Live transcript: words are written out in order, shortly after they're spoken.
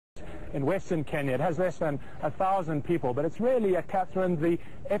in western Kenya. It has less than 1,000 people, but it's really, Catherine, the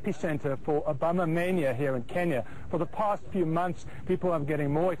epicenter for Obama mania here in Kenya. For the past few months, people are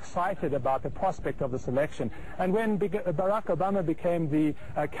getting more excited about the prospect of this election. And when Barack Obama became the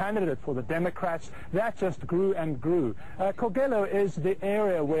candidate for the Democrats, that just grew and grew. Kogelo is the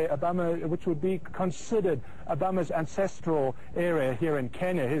area where Obama, which would be considered Obama's ancestral area here in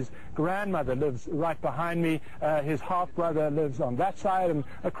Kenya. His grandmother lives right behind me. His half-brother lives on that side, and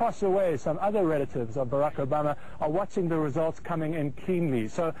across the way, some other relatives of Barack Obama are watching the results coming in keenly.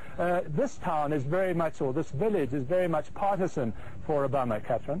 So this town is very much, or this village is very much partisan for Obama,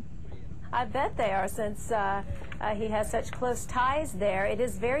 Catherine. I bet they are, since he has such close ties there. It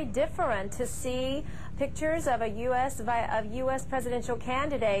is very different to see pictures of a U.S. presidential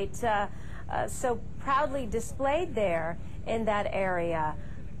candidate so proudly displayed there in that area.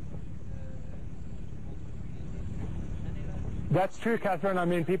 That's true, Catherine. I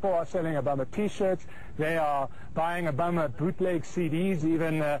mean, people are selling Obama T-shirts. They are buying Obama bootleg CDs,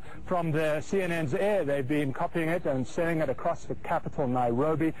 even from the CNN's air. They've been copying it and selling it across the capital,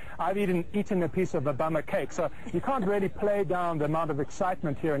 Nairobi. I've eaten a piece of Obama cake. So you can't really play down the amount of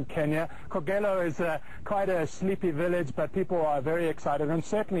excitement here in Kenya. Kogelo is quite a sleepy village, but people are very excited. And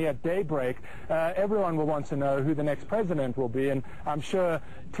certainly at daybreak, everyone will want to know who the next president will be. And I'm sure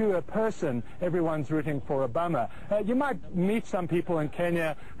to a person, everyone's rooting for Obama. You might meet some people in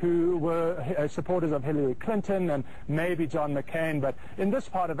Kenya who were supporters of Hillary Clinton and maybe John McCain, but in this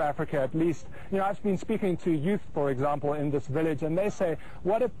part of Africa at least, you know, I've been speaking to youth, for example, in this village, and they say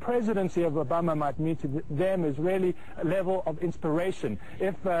what a presidency of Obama might mean to them is really a level of inspiration.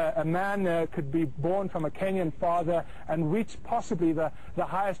 If a man could be born from a Kenyan father and reach possibly the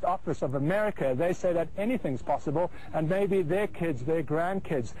highest office of America, they say that anything's possible, and maybe their kids, their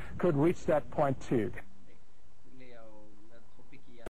grandkids could reach that point too.